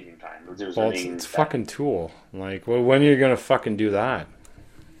had an amazing time. It's fucking Tool. When are you gonna fucking do that?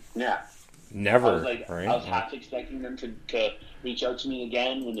 Yeah. Never, right? I was half expecting them to reach out to me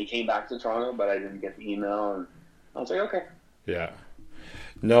again when they came back to Toronto, but I didn't get the email, and I was like, okay. Yeah.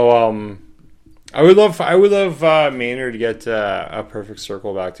 No, I would love Maynard to get a Perfect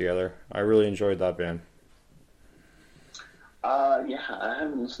Circle back together. I really enjoyed that band. Yeah, I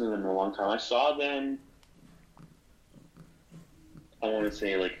haven't listened to them in a long time. I saw them, I want to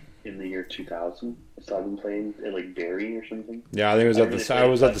say, in the year 2000. I saw them playing at, Barrie or something. Yeah, I think it was I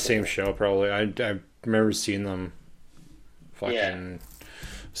was at the same show, probably. I remember seeing them fucking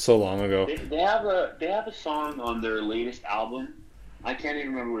so long ago. They have a song on their latest album. I can't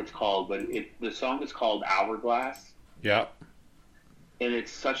even remember what it's called, but the song is called Hourglass. Yeah. And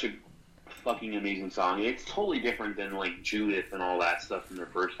it's such a fucking amazing song. It's totally different than Judith and all that stuff from their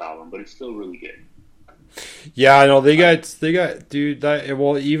first album, but it's still really good. Yeah, I know they got dude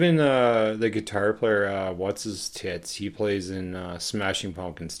even the guitar player what's his tits, he plays in Smashing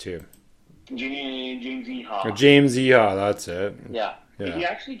Pumpkins too. James Iha. James Iha, that's it. Yeah. Yeah. He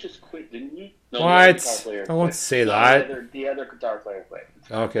actually just quit, didn't he? No, What? I won't say that. The other guitar player quit.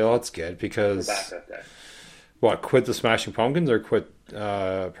 Okay, well, that's good because The backup guy. what? Quit the Smashing Pumpkins or quit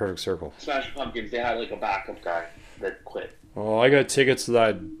Perfect Circle? Smashing Pumpkins, they had like a backup guy that quit. Well, I got tickets to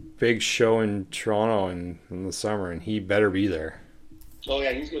that big show in Toronto in the summer, and he better be there. Oh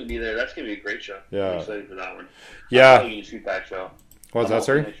yeah, he's going to be there. That's going to be a great show. Yeah. I'm excited for that one. Yeah. I'm going to shoot that show. What's that,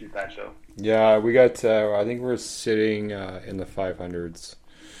 sir? Shoot that show. Yeah, we got. I think we're sitting in the 500s.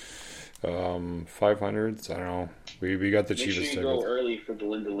 500s. I don't know. We got the cheapest Make sure you tickets. go early for the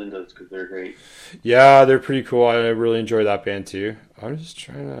Lindas because they're great. Yeah, they're pretty cool. I really enjoy that band too. I'm just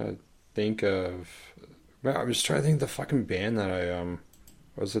trying to think of. Man, I'm just trying to think of the fucking band that I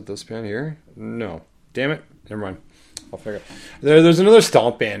Was it this band here? No. Damn it. Never mind. I'll figure it. There's another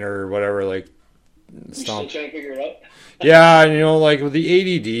stomp band or whatever. Like You stomp. still trying to figure it out? Yeah, and like with the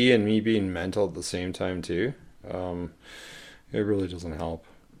ADD and me being mental at the same time too, it really doesn't help.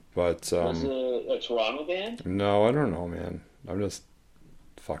 But Was it a Toronto band? no, I don't know, man. I'm just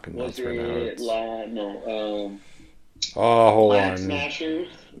fucking nuts Was right now. it Oh, hold Planet on. Smashers?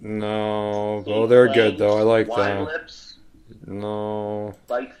 No, Fake oh, they're Friends, good though. I like Wine them. Lips? No,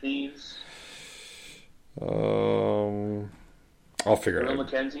 Bike Thieves? I'll figure it Real out.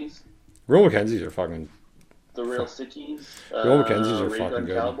 Mackenzies? Real Mackenzies are fucking. The Real Sickies? Real Mackenzies are Ray fucking Gun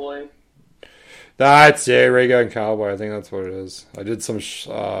good. Cowboy? That's it, Ray Gun Cowboy. I think that's what it is. I did some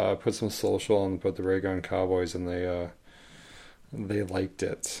put some social and put the Ray Gun Cowboys, and they liked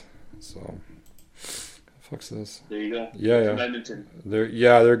it. So, fuck's this? There you go. Yeah, From yeah. Edmonton.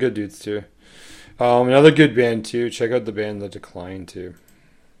 They're good dudes too. Another good band too. Check out the band The Decline too.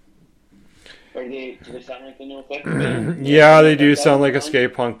 Do they sound like the No Effect band? Yeah, they do sound like a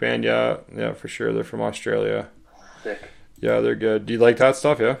skate punk band. Yeah, yeah, for sure. They're from Australia. Sick. Yeah, they're good. Do you like that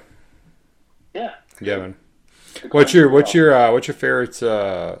stuff? Yeah. Yeah. Yeah, man. Good What's your concept. favorite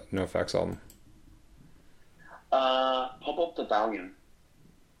No Effects album? Pump Up the Volume.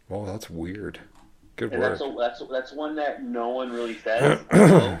 Oh, that's weird. Good And work. that's one that no one really says.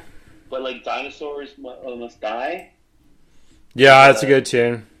 So, but like Dinosaurs Must Die. Yeah, that's a good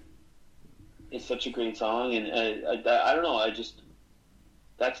tune. It's such a great song, and I don't know.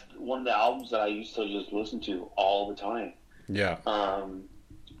 That's one of the albums that I used to just listen to all the time. Yeah.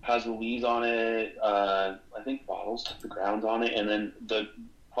 Has Louise on it. I think Bottles Took the Ground on it, and then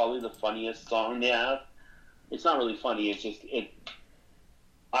probably the funniest song they have. It's not really funny. It's just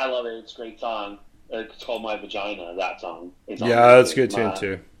I love it. It's a great song. It's called My Vagina. That song. It's Yeah, that's a good tune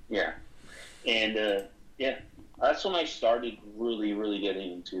too. Yeah, and that's when I started really, really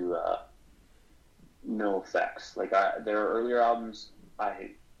getting into No Effects. Like their earlier albums,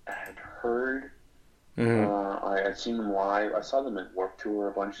 I had heard. Mm-hmm. I had seen them live. I saw them at Warped Tour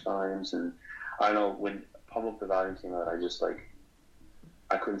a bunch of times, and I don't know, when Pump Up the Volume came out, I just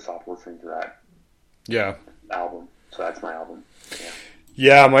I couldn't stop listening to that Yeah. album. So that's my album. Yeah.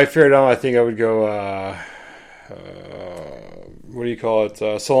 Yeah, my favorite album, I think I would go. What do you call it?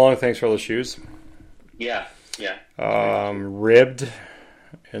 So Long, Thanks for All the Shoes. Yeah. Yeah. Ribbed,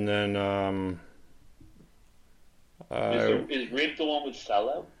 and then Is Rib the one with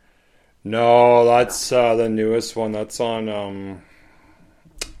Sellout? no, that's the newest one. That's on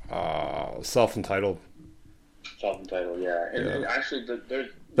Self-Entitled. Self-Entitled, yeah. And actually, there's...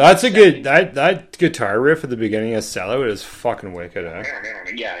 That's a good that guitar riff at the beginning of Sellout is fucking wicked.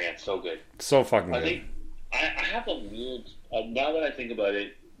 Yeah, it's so good. So fucking I good. think I have a weird... now that I think about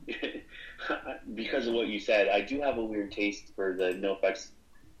it, because of what you said, I do have a weird taste for the NoFX,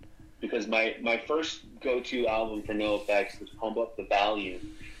 because my first go-to album for NoFX was Pump Up the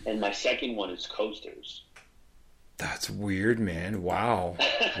Volume, and my second one is Coasters. That's weird, man. Wow.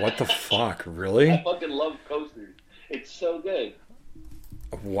 What the fuck? Really? I fucking love Coasters. It's so good.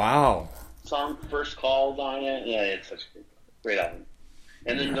 Wow. Song First Calls on it. Yeah, it's such a great album.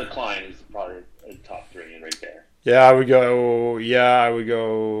 And then Decline is probably a top three right there. Yeah, I would go.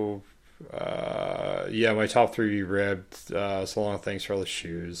 My top three ribbed. So Long, Thanks for All the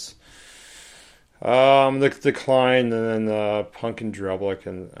Shoes. The Decline, and then Punk and Drublic,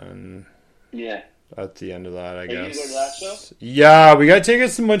 and yeah. At the end of that, I Are guess. you gonna go to that show? Yeah, we gotta take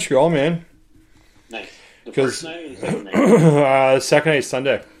us to Montreal, man. Nice. The first night or the second night? Second night,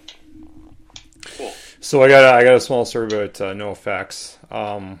 Sunday. Cool. So I got a small story about No Effects,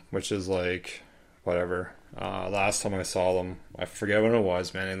 which is like whatever. Last time I saw them, I forget when it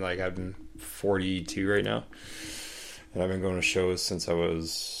was, man. And I've been 42 right now, and I've been going to shows since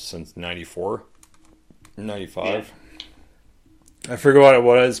 94, 95. Yeah. I forget what it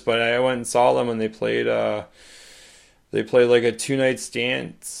was, but I went and saw them, and they played like a 2-night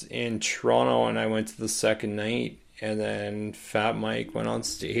stance in Toronto, and I went to the second night, And then Fat Mike went on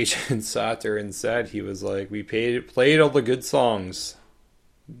stage and sat there and said, he was like, we played all the good songs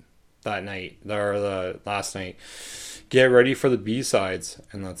that night, or the last night. Get ready for the B-sides.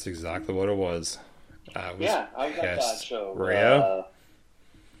 And that's exactly what it was. I was at that show. Rhea?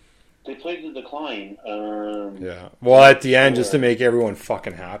 They played The Decline. Yeah. Well, at the end, just to make everyone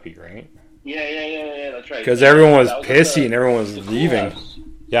fucking happy, right? Yeah, that's right. Because everyone was pissy and everyone was leaving.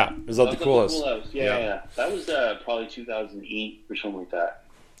 Yeah, it was at the Cool House. Yeah. That was probably 2008 or something like that.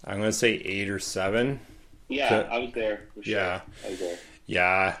 I'm going to say 8 or 7. Yeah, I was there. For sure. Yeah. I was there.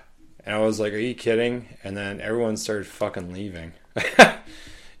 Yeah. And I was like, are you kidding? And then everyone started fucking leaving.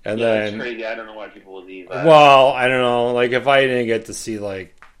 And then, it's crazy. I don't know why people would leave. Well, I don't know. Like, if I didn't get to see,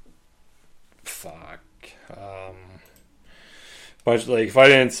 like, but, like, if I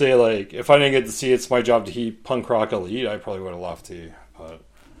didn't get to see It's My Job to Heat Punk Rock Elite, I probably would have left too. But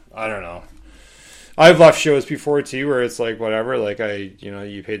I don't know. I've left shows before too where it's like, whatever, like,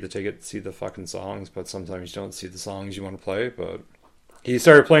 you paid the ticket to see the fucking songs, but sometimes you don't see the songs you want to play. But he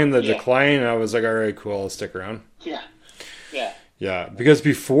started playing The Decline, and I was like, alright, cool, I'll stick around. Yeah, because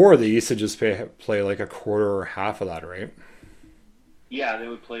before they used to just play like a quarter or half of that, right? Yeah, they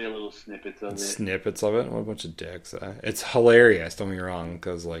would play a little snippets of it. What a bunch of dicks. It's hilarious, don't get me wrong,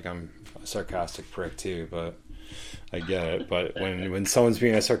 because like I'm a sarcastic prick too, but I get it. But when someone's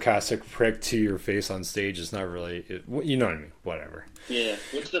being a sarcastic prick to your face on stage, it's not really, you know what I mean? Whatever. Yeah.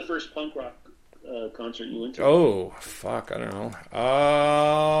 What's the first punk rock concert you went to? Oh, fuck, I don't know.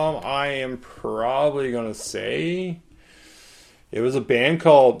 I am probably going to say it was a band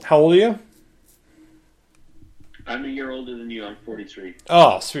called, how old are you? I'm a year older than you. I'm 43.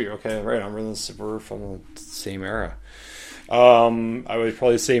 Oh, sweet. Okay, right. We're from the same era. I would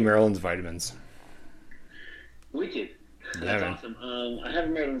probably say Maryland's Vitamins. Wicked. That's awesome. I have a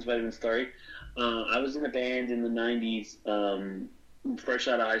Maryland's Vitamins story. I was in a band in the 90s, fresh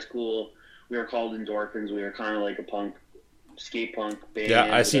out of high school. We were called Endorphins. We were kind of like a skate punk band.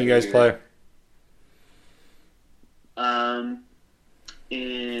 Yeah, I seen you guys play.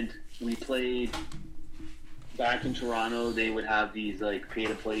 And we played back in Toronto. They would have these like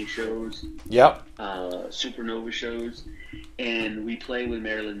pay-to-play shows. Yep. Supernova shows. And we played with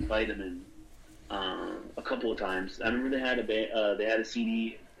Maryland's Vitamin a couple of times. I remember they had a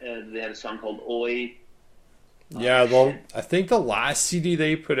CD. They had a song called Oi. Yeah, well, I think the last CD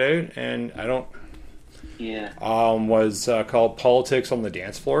they put out, and I don't... Yeah. Was called Politics on the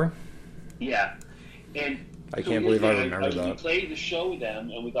Dance Floor. Yeah. And I can't believe I remember that. We played the show with them,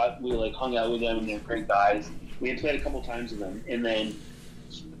 and we hung out with them, and they're great guys. We had played a couple times with them, and then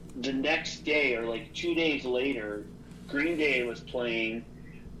the next day, or like 2 days later, Green Day was playing.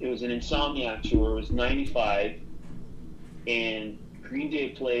 It was an Insomniac tour. It was 95, and Green Day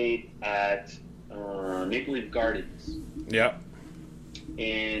played at Maple Leaf Gardens. Yep.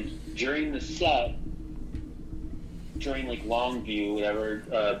 And during the set, during like Longview,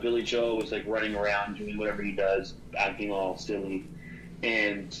 whatever, Billy Joe was like running around doing whatever he does, acting all silly,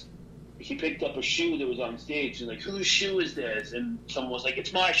 and he picked up a shoe that was on stage and like, whose shoe is this? And someone was like,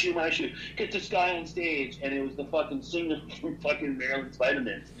 it's my shoe, get this guy on stage. And it was the fucking singer from fucking Maryland's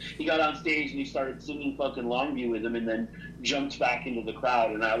Vitamins. He got on stage and he started singing fucking Longview with him, and then jumped back into the crowd,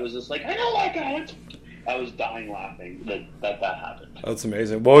 and I was just like, I know that guy. I was dying laughing that happened. That's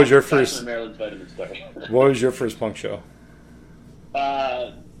amazing. What was your first Maryland's Vitamins story? What was your first punk show?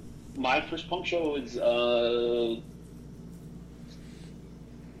 My first punk show was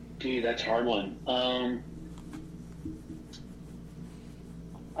dude, that's a hard one.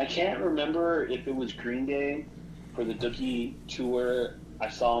 I can't remember if it was Green Day for the Dookie tour. I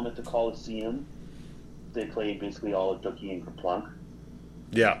saw them at the Coliseum. They played basically all of Dookie and Kerplunk.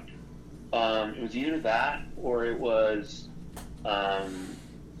 Yeah. It was either that or it was I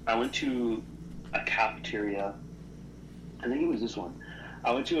went to a cafeteria. I think it was this one.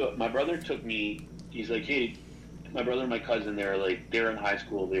 My brother took me. He's like, hey, my brother and my cousin, they're in high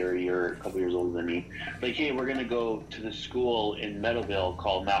school. They're a couple years older than me. Like, hey, we're gonna go to this school in Meadowville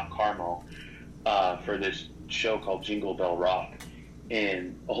called Mount Carmel for this show called Jingle Bell Rock,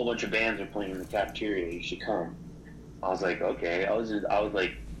 and a whole bunch of bands are playing in the cafeteria. You should come. I was like, okay. I was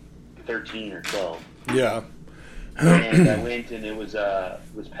like 13 or 12. Yeah. And I went, and it was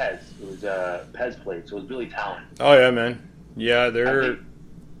Pez. It was Pez played, so it was Billy Talent. Oh yeah, man. Yeah, I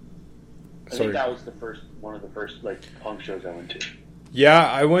think that was one of the first like punk shows I went to. Yeah,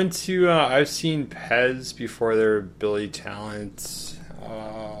 I went to. I've seen Pez before. They were Billy Talent.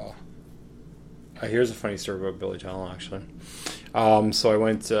 Here's a funny story about Billy Talent, actually. So I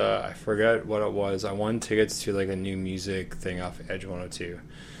went. I forget what it was. I won tickets to like a new music thing off Edge 102.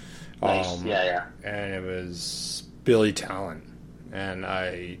 Nice. Yeah. And it was Billy Talent,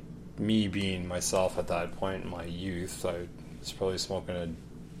 and me being myself at that point in my youth, I was probably smoking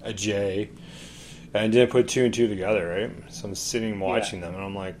a J, and didn't put two and two together, right? So I'm sitting watching them, and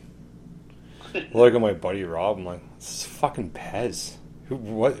I'm like, look at my buddy Rob. I'm like, this is fucking Pez.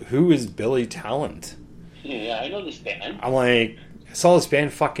 Who is Billy Talent? Yeah, I know this band. I'm like, I saw this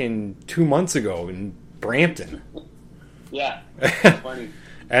band fucking 2 months ago in Brampton. Yeah, that's funny.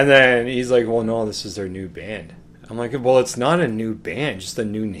 And then he's like, well, no, this is their new band. I'm like, well, it's not a new band, just a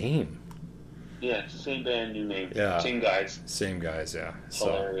new name. Yeah, it's the same band, new name. Yeah. Same guys. Same guys, yeah.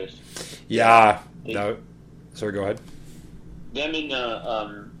 Hilarious. Yeah. No, sorry, go ahead. Them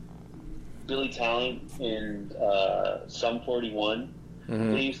and Billy Talent and Sum 41,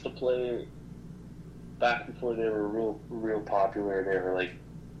 Mm-hmm. they used to play back before they were real popular. They were like,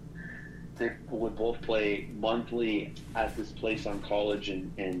 they would both play monthly at this place on College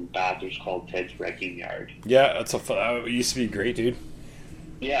in Bathurst called Ted's Wrecking Yard. Yeah, it used to be great, dude.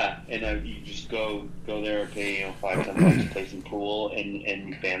 Yeah, and you just go there, pay $5-10 to play some pool,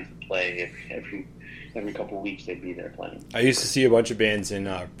 and bands would play every couple of weeks. They'd be there playing. I used to see a bunch of bands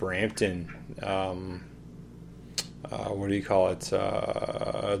in Brampton. What do you call it?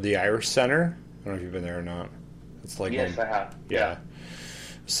 The Irish Center. I don't know if you've been there or not. It's like yes, I have. Yeah.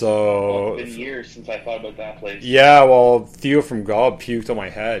 So it's been years since I thought about that place. Yeah, well, Theo from Gob puked on my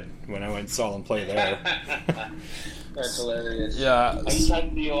head when I went and saw them play there. That's hilarious. Yeah. I just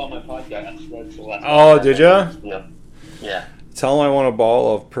had Theo on my podcast. That's the last. Oh, did ya? Yeah. Yeah. Tell him I want a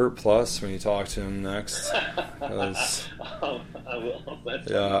ball of Pert Plus when you talk to him next. I will.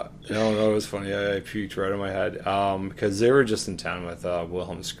 Yeah, no, it was funny. I puked right on my head because they were just in town with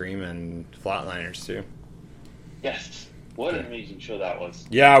Wilhelm Scream and Flatliners too. Yes, what an amazing show that was.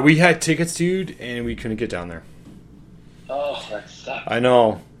 Yeah, we had tickets, dude, and we couldn't get down there. Oh, that sucked. I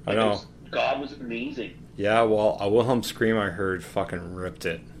know. God was amazing. Yeah, well, Wilhelm Scream, I heard, fucking ripped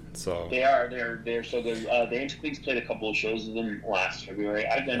it. So they're so good. The Ancient Things played a couple of shows with them last February.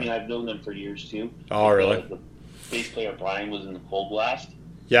 I mean, I've known them for years too. Oh, really? The bass player Brian was in the Full Blast.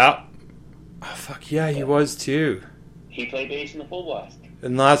 Yeah. Oh, fuck yeah, he was too. He played bass in the Full Blast.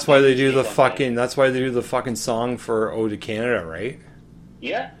 And that's why they do the fucking. That's why they do the fucking song for "Ode to Canada," right?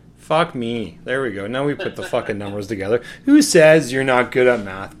 Yeah. Fuck me. There we go. Now we put the fucking numbers together. Who says you're not good at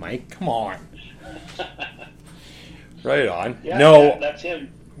math, Mike? Come on. Right on. Yeah, no, that's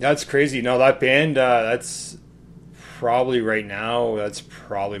him. That's crazy. No, that band. That's probably right now. That's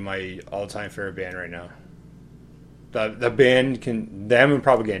probably my all-time favorite band right now. The band them and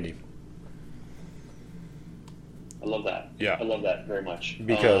Propagandy. I love that. Yeah, I love that very much.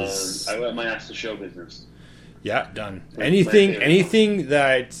 Because I went my ass to show business. Yeah, done. Anything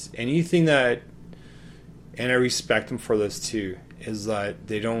that, and I respect them for this too, is that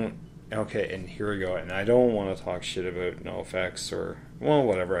they don't. Okay, and here we go. And I don't want to talk shit about NoFX or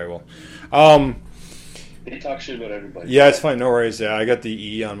whatever. I will. They talk shit about everybody. Yeah, it's fine. No worries. Yeah, I got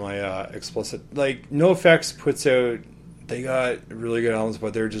the E on my explicit. Like NoFX puts out. They got really good albums,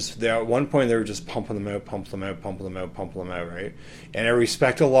 but at one point they were just pumping them out, right? And I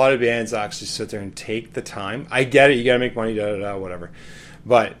respect a lot of bands that actually sit there and take the time. I get it, you gotta make money, whatever.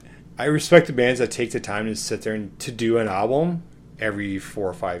 But I respect the bands that take the time to sit there and to do an album every 4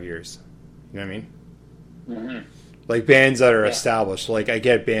 or 5 years. You know what I mean? Mm-hmm. Like bands that are established. Like I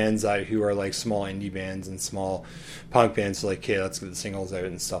get bands who are like small indie bands and small punk bands, like, okay, let's get the singles out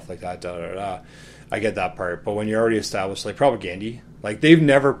and stuff like that, I get that part, but when you're already established, like Propagandy, like they've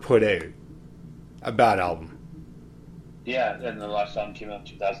never put out a bad album. Yeah, and the last album came out in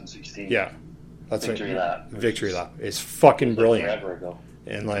 2016. Yeah, that's Victory Lap. Victory Lap is fucking brilliant. Forever ago.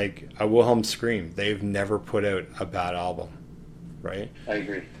 And like a Wilhelm Scream, they've never put out a bad album, right? I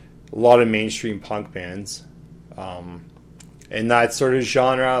agree. A lot of mainstream punk bands, in that sort of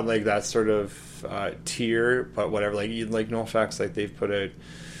genre, like that sort of tier, but whatever, like NoFX, like they've put out.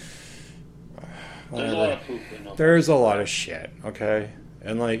 There's a lot of poop. There's a lot of shit, okay?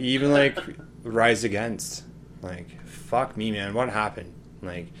 And like even like Rise Against, like fuck me, man, what happened?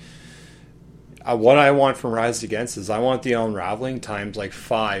 Like what I want from Rise Against is I want the unraveling times like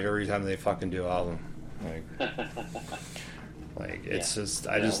 5 every time they fucking do an album. Like it's just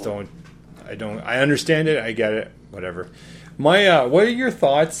I understand it, I get it, whatever. My what are your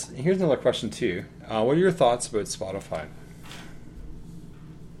thoughts? Here's another question too. What are your thoughts about Spotify?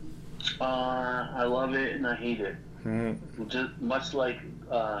 I love it and I hate it. Mm-hmm. Just much like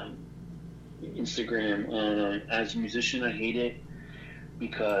Instagram. As a musician, I hate it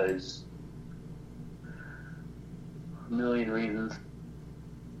because a million reasons.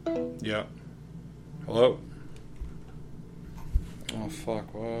 Yeah. Hello? Oh,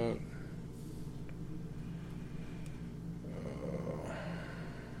 fuck, what?